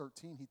verse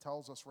 13, he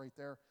tells us right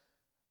there,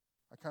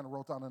 I kind of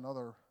wrote down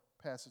another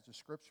passage of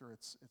Scripture.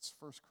 It's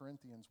 1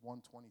 Corinthians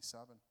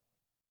 1:27.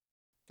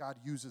 God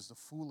uses the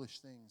foolish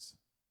things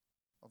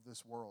of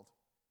this world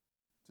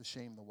to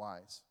shame the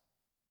wise.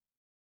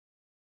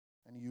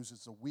 And he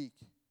uses the weak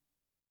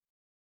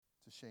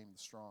to shame the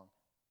strong.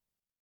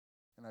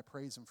 And I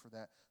praise him for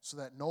that, so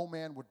that no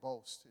man would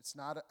boast. It's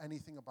not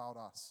anything about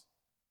us.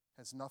 It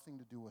has nothing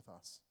to do with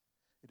us.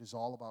 It is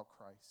all about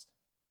Christ.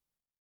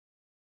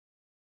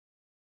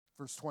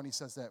 Verse 20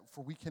 says that,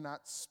 for we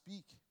cannot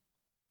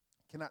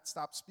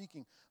stop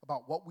speaking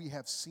about what we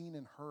have seen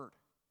and heard.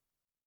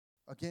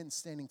 Again,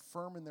 standing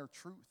firm in their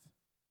truth.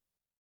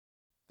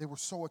 They were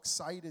so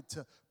excited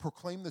to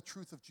proclaim the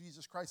truth of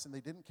Jesus Christ, and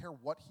they didn't care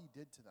what he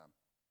did to them.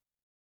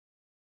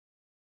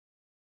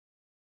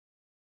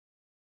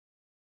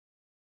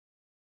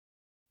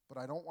 But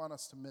I don't want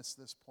us to miss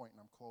this point, and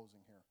I'm closing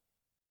here.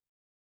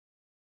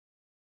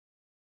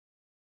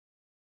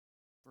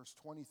 Verse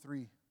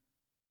 23,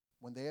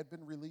 when they had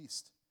been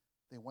released,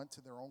 they went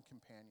to their own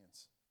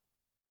companions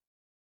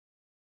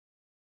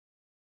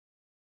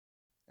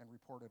and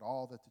reported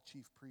all that the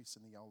chief priests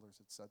and the elders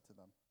had said to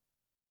them.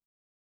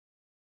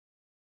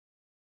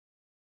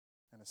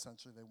 And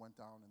essentially they went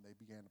down and they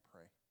began to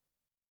pray.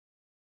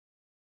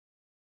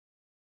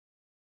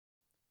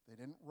 They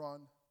didn't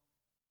run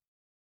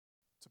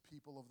to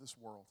people of this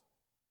world.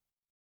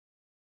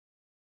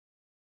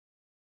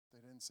 They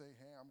didn't say,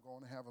 hey, I'm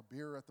going to have a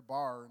beer at the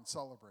bar and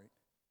celebrate.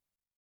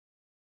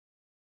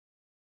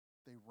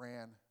 They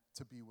ran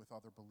to be with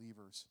other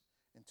believers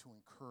and to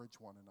encourage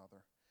one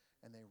another.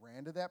 And they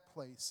ran to that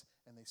place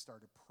and they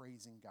started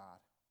praising God.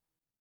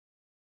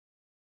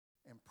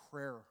 And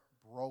prayer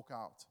broke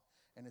out.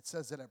 And it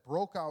says that it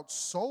broke out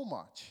so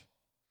much.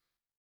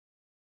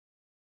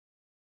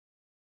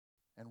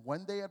 And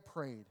when they had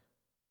prayed,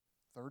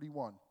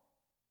 31,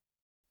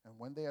 and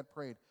when they had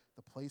prayed,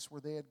 the place where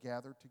they had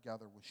gathered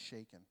together was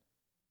shaken.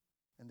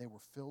 And they were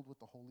filled with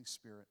the Holy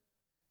Spirit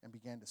and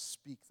began to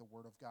speak the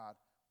word of God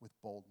with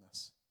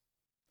boldness.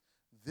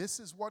 This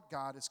is what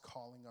God is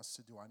calling us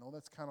to do. I know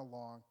that's kind of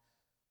long,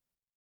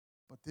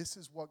 but this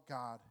is what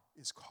God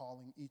is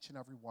calling each and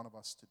every one of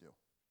us to do.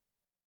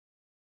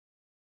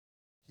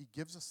 He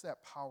gives us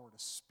that power to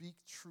speak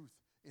truth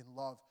in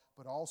love,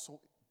 but also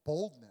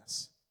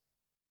boldness.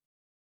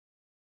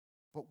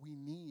 But we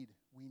need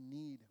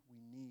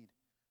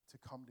to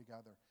come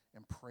together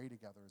and pray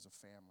together as a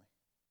family.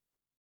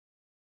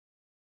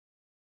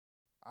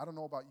 I don't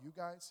know about you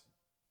guys,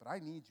 but I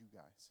need you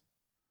guys.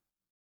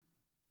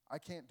 I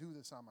can't do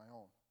this on my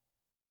own.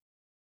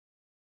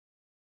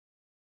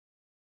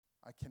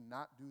 I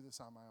cannot do this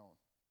on my own.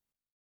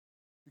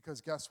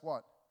 Because guess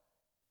what?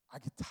 I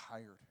get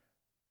tired.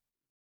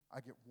 I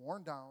get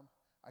worn down.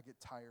 I get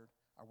tired.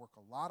 I work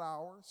a lot of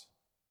hours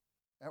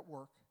at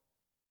work.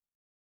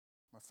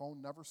 My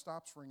phone never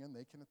stops ringing.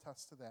 They can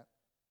attest to that.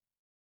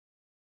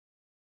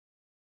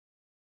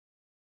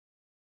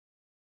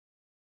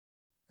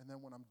 And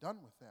then when I'm done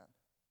with that,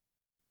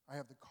 I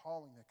have the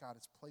calling that God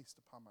has placed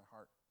upon my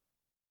heart,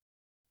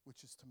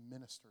 which is to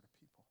minister to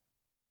people,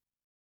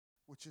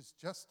 which is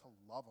just to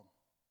love them.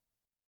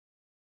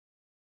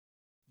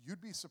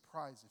 You'd be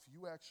surprised if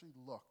you actually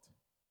looked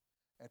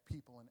at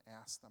people and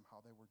asked them how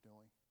they were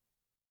doing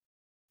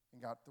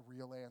and got the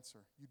real answer.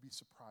 You'd be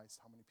surprised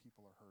how many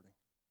people are hurting.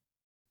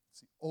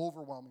 It's the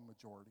overwhelming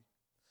majority.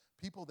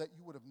 People that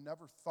you would have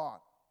never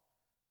thought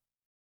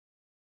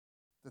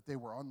that they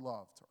were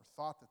unloved or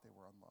thought that they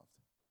were unloved,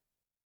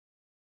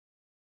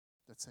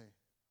 that say,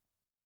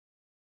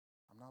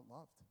 I'm not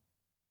loved.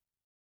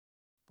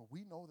 But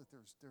we know that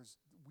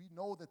we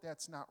know that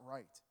that's not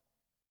right.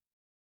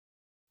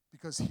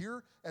 Because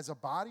here, as a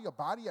body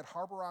at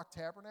Harbor Rock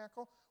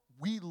Tabernacle,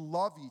 we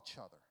love each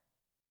other.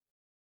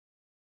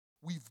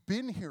 We've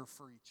been here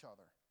for each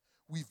other.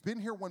 We've been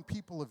here when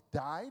people have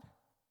died.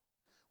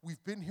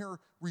 We've been here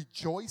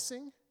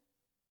rejoicing.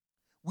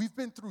 We've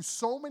been through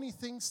so many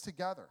things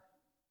together.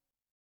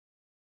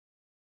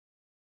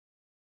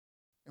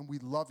 And we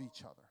love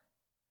each other.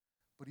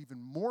 But even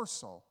more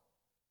so,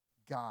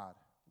 God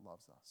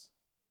loves us.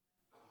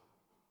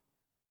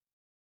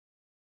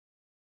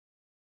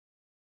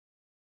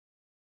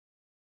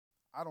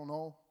 I don't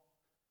know.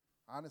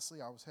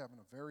 Honestly, I was having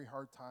a very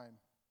hard time,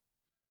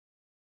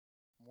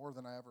 more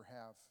than I ever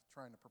have,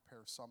 trying to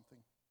prepare something,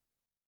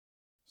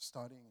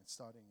 studying.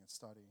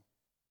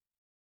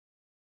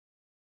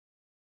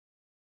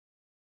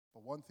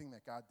 But one thing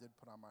that God did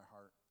put on my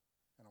heart,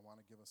 and I want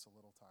to give us a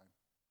little time.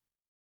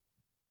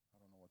 I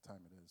don't know what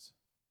time it is.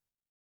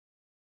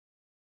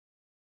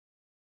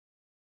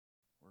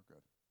 We're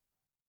good.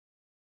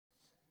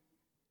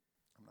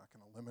 I'm not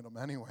going to limit them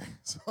anyway.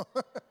 So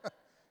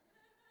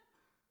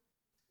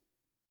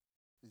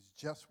it's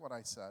just what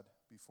I said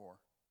before.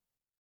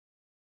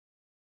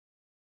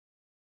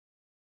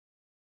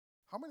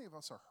 How many of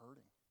us are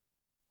hurting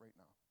right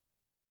now?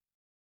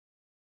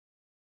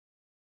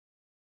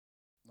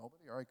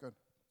 Nobody? All right, good.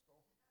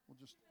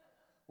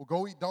 We'll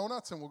go eat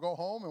donuts and we'll go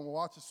home and we'll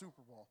watch the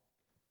Super Bowl.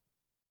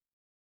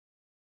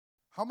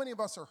 How many of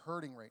us are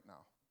hurting right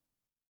now?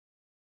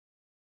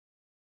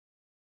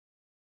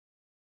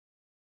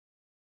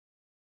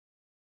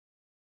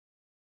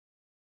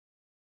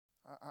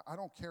 I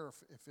don't care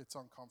if it's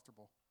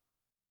uncomfortable.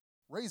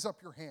 Raise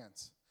up your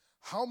hands.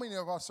 How many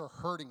of us are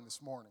hurting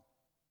this morning?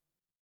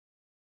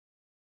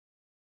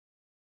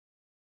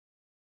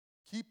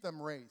 Keep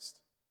them raised.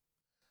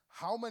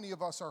 How many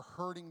of us are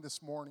hurting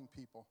this morning,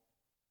 people?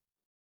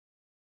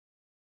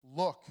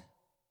 Look.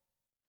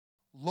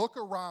 Look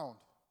around.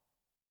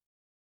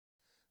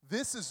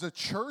 This is the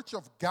church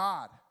of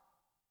God.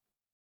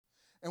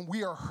 And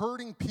we are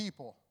hurting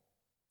people.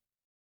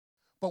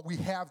 But we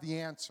have the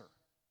answer.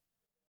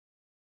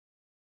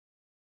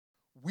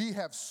 We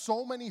have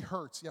so many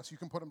hurts. Yes, you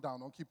can put them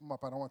down. Don't keep them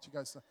up. I don't want you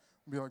guys to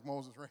be like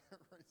Moses raising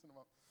them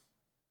up.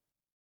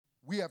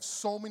 We have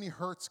so many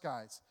hurts,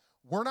 guys.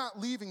 We're not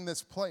leaving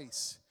this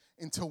place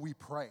until we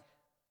pray.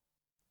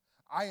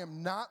 I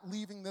am not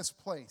leaving this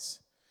place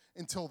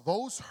until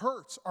those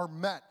hurts are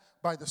met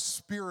by the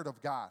Spirit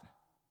of God.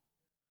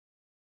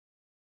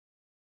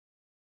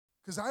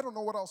 Because I don't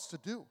know what else to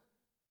do.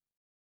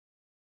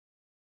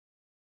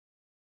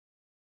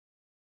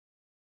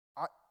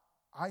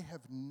 I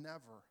have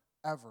never,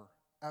 ever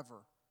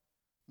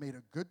made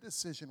a good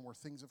decision where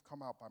things have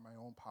come out by my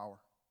own power.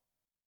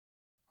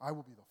 I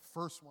will be the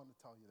first one to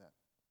tell you that.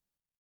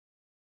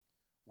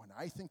 When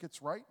I think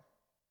it's right,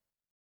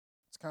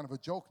 it's kind of a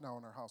joke now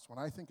in our house. When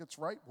I think it's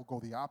right, we'll go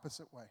the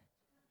opposite way.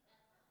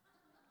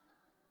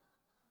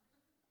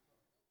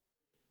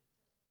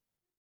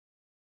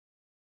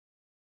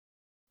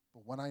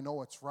 when I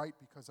know it's right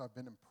because I've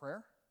been in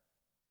prayer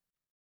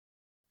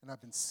and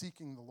I've been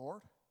seeking the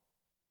Lord,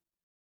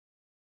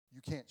 you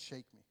can't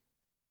shake me.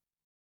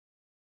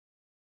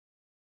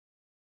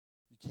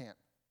 You can't.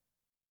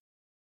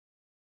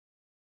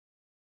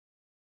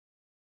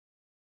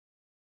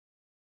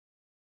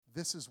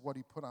 This is what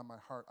he put on my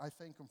heart. I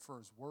thank him for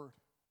his word.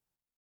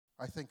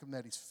 I thank him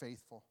that he's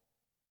faithful.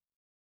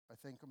 I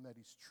thank him that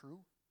he's true.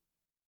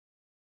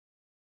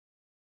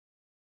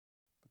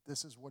 But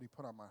this is what he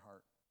put on my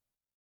heart.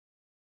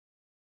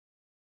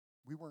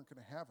 We weren't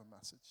going to have a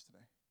message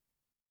today.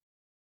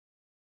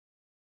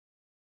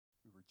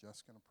 We were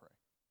just going to pray.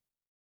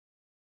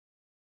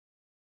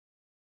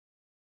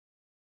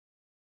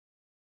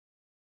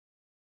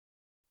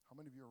 How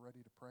many of you are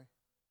ready to pray?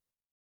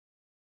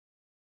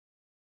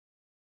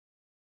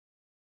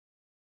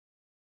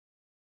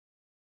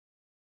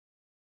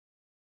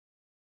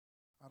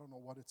 I don't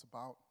know what it's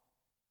about.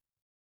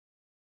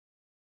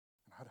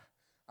 And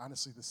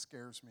honestly, this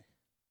scares me.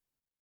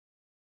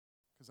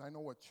 Because I know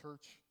what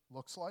church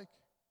looks like,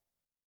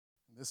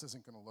 and this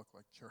isn't going to look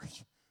like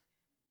church.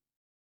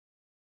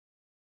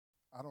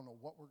 I don't know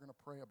what we're going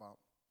to pray about.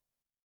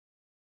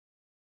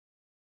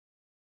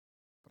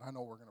 But I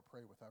know we're going to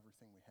pray with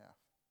everything we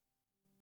have.